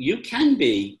 You can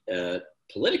be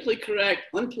politically correct,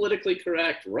 unpolitically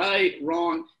correct, right,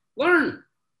 wrong. Learn,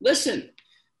 listen,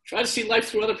 try to see life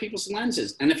through other people's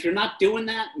lenses. And if you're not doing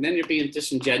that, then you're being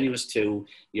disingenuous to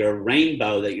your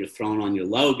rainbow that you're throwing on your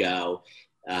logo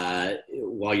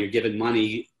while you're giving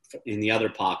money in the other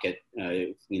pocket,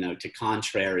 to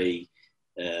contrary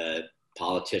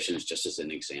politicians, just as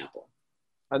an example.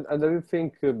 And I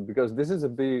think because this is a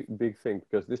big thing,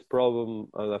 because this problem,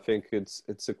 and I think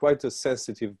it's quite a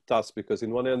sensitive task, because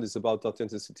in one end it's about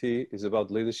authenticity, it's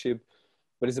about leadership,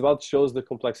 but it's about shows the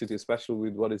complexity, especially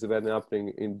with what is happening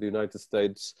in the United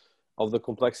States, of the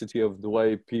complexity of the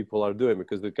way people are doing,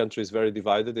 because the country is very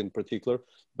divided in particular.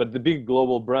 But the big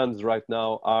global brands right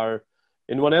now are,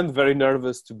 in one end, very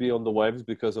nervous to be on the waves,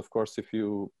 because of course, if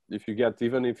you get,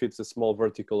 even if it's a small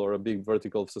vertical or a big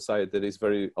vertical of society that is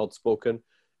very outspoken,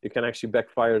 it can actually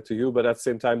backfire to you. But at the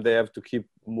same time, they have to keep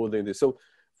moving this. So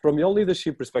from your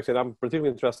leadership perspective, I'm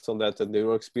particularly interested on that and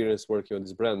your experience working on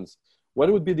these brands.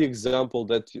 What would be the example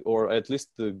or at least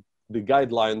the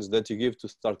guidelines that you give to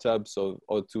startups or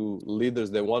to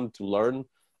leaders that want to learn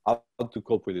how to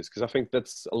cope with this? Because I think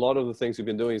that's a lot of the things you've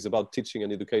been doing is about teaching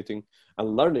and educating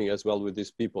and learning as well with these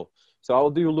people. So how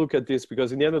do you look at this?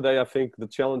 Because in the end of the day, I think the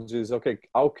challenge is, okay,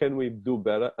 how can we do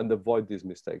better and avoid these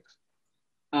mistakes?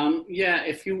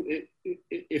 If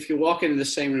you walk into the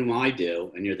same room I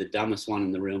do and you're the dumbest one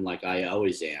in the room, like I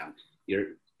always am,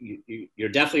 you're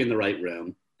definitely in the right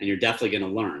room and you're definitely going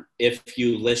to learn if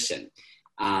you listen.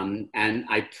 And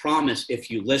I promise, if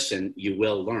you listen, you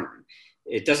will learn.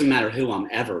 It doesn't matter who I'm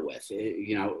ever with,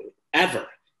 ever.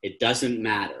 It doesn't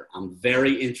matter. I'm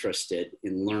very interested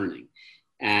in learning.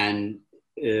 And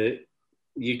you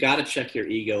got to check your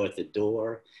ego at the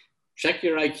door. Check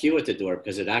your IQ at the door,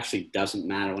 because it actually doesn't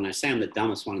matter. When I say I'm the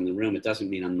dumbest one in the room, it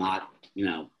doesn't mean I'm not,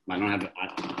 I don't have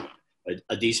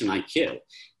a decent IQ.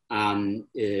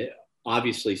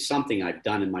 Obviously, something I've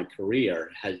done in my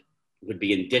career would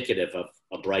be indicative of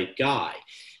a bright guy.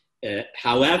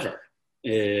 However,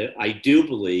 I do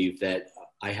believe that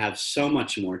I have so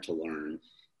much more to learn.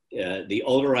 The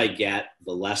older I get,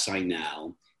 the less I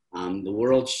know. The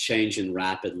world's changing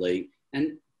rapidly,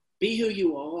 and be who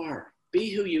you are. Be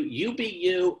who you be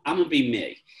you, I'm gonna be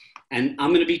me. And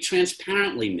I'm gonna be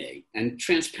transparently me. And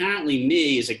transparently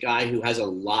me is a guy who has a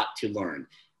lot to learn.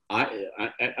 I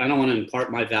don't wanna impart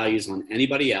my values on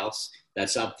anybody else.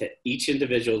 That's up to each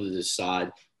individual to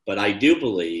decide. But I do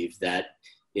believe that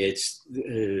it's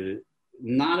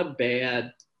not a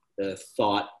bad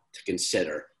thought to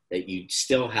consider that you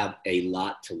still have a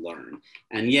lot to learn.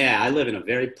 And yeah, I live in a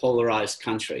very polarized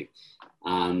country.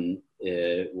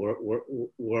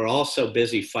 We're also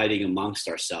busy fighting amongst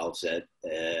ourselves that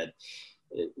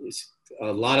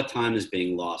a lot of time is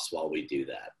being lost while we do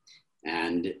that.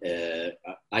 And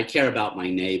I care about my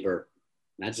neighbor.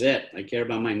 That's it. I care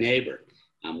about my neighbor.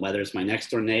 Whether it's my next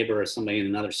door neighbor or somebody in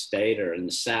another state or in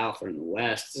the South or in the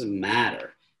West, it doesn't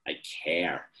matter. I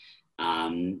care.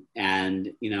 And,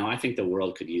 I think the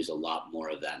world could use a lot more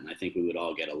of that. And I think we would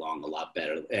all get along a lot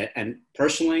better. And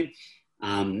personally,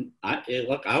 I'm a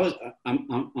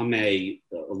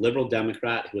liberal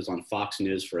Democrat who was on Fox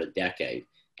News for a decade.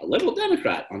 A liberal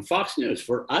Democrat on Fox News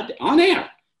on air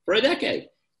for a decade.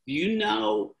 Do you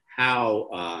know how,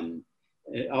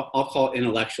 I'll call it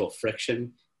intellectual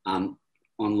friction on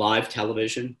live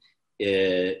television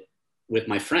with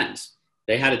my friends?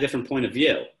 they had a different point of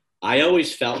view. I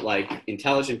always felt like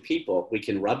intelligent people, we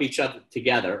can rub each other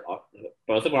together,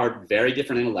 both of our very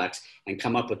different intellects, and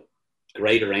come up with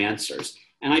greater answers.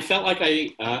 And I felt like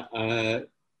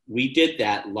we did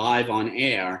that live on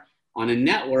air on a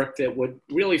network that would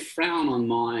really frown on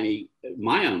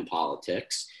my own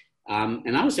politics.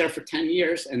 And I was there for 10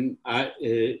 years. And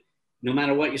no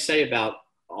matter what you say about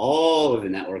all of the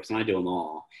networks, and I do them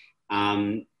all,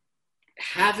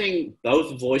 having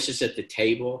both voices at the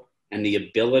table and the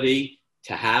ability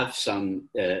to have some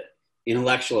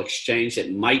intellectual exchange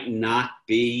that might not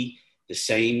be the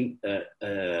same,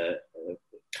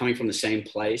 coming from the same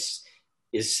place,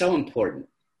 is so important.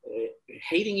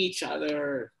 Hating each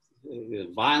other,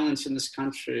 the violence in this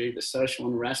country, the social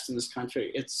unrest in this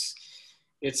country, it's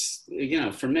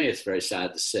for me, it's very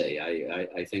sad to see.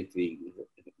 I think the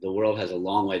world has a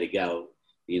long way to go.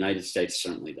 The United States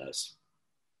certainly does.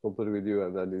 Completely with you,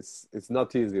 and then it's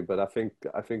not easy, but I think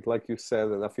like you said,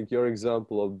 and I think your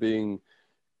example of being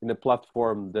in a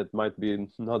platform that might be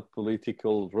not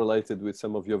political related with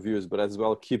some of your views, but as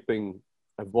well keeping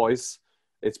a voice,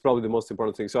 it's probably the most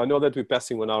important thing. So I know that we're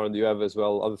passing 1 hour and you have as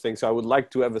well other things. So I would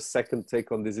like to have a second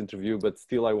take on this interview, but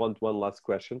still I want one last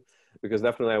question, because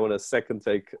definitely I want a second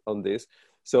take on this.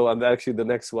 So I'm actually the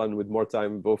next one with more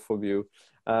time, both from you.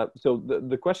 So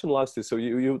the question last is, so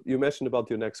you mentioned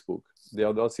about your next book, The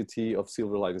Audacity of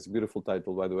Silver Linings, beautiful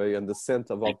title, by the way, and The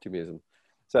Scent of Optimism.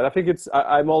 So I think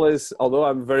I'm always, although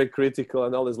I'm very critical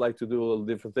and always like to do a little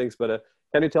different things, but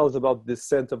can you tell us about this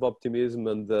scent of optimism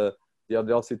and the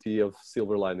audacity of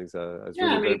silver linings? It's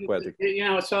really very poetic.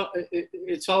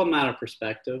 It's all a matter of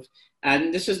perspective.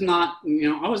 And this is not,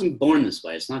 I wasn't born this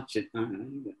way. It's not just,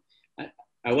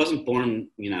 I wasn't born,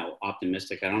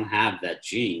 optimistic. I don't have that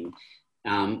gene.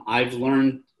 I've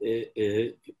learned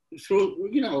through,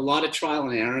 a lot of trial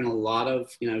and error and a lot of,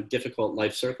 difficult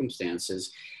life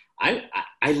circumstances.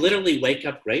 I literally wake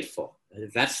up grateful.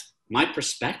 That's my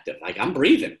perspective. Like, I'm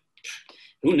breathing.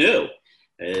 Who knew?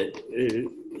 And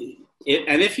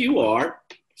if you are,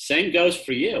 same goes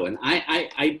for you. And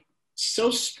I so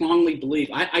strongly believe,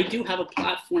 I do have a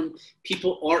platform.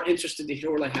 People are interested to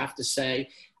hear what I have to say.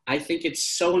 I think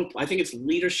it's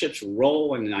leadership's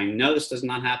role, and I know this does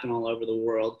not happen all over the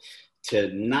world,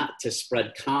 to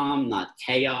spread calm, not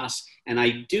chaos. And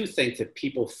I do think that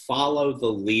people follow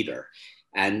the leader.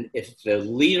 And if the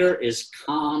leader is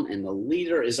calm and the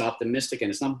leader is optimistic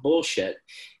and it's not bullshit,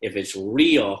 if it's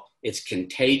real, it's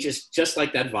contagious, just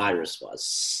like that virus was.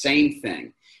 Same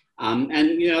thing.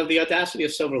 And, the audacity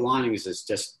of silver linings is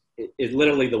just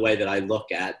literally the way that I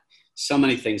look at so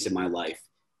many things in my life,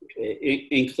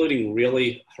 including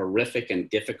really horrific and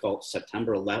difficult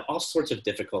September 11, all sorts of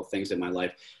difficult things in my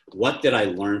life. What did I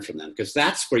learn from them? Because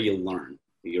that's where you learn.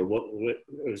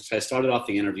 I started off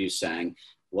the interview saying,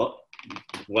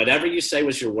 whatever you say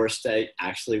was your worst day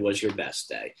actually was your best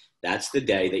day. That's the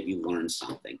day that you learn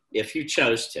something, if you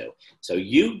chose to. So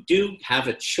you do have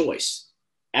a choice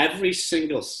every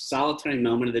single solitary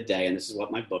moment of the day, and this is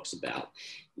what my book's about.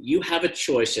 You have a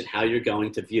choice at how you're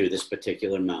going to view this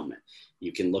particular moment.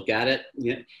 You can look at it.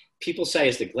 People say,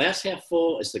 is the glass half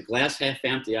full? Is the glass half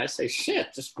empty? I say,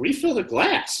 shit, just refill the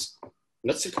glass.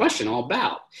 What's the question all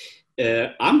about?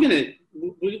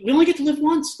 We only get to live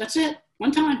once. That's it.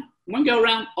 One time, one go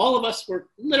around. All of us were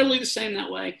literally the same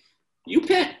that way. You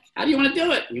pick. How do you want to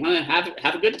do it? You want to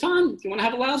have a good time? You want to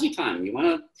have a lousy time? You want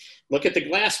to look at the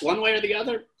glass one way or the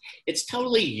other? It's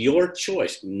totally your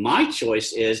choice. My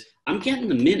choice is I'm getting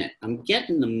the minute. I'm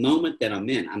getting the moment that I'm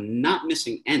in. I'm not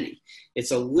missing any. It's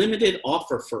a limited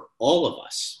offer for all of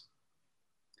us.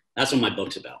 That's what my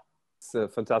book's about.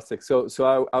 It's fantastic. So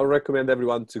I'll recommend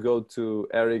everyone to go to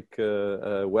Eric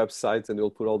website, and we'll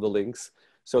put all the links.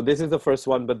 So this is the first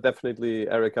one, but definitely,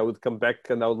 Eric, I would come back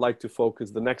and I would like to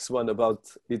focus the next one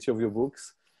about each of your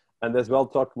books, and as well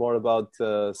talk more about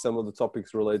some of the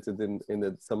topics related in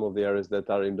some of the areas that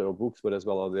are in your books, but as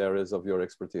well as the areas of your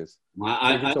expertise.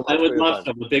 I would love to.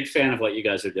 I'm a big fan of what you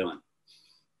guys are doing.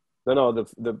 No,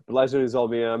 the pleasure is all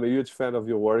me. I'm a huge fan of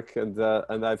your work,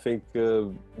 and I think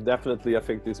definitely, I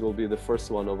think this will be the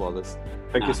first one of others.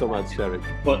 Thank you so much, Eric.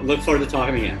 But look forward to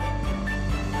talking again.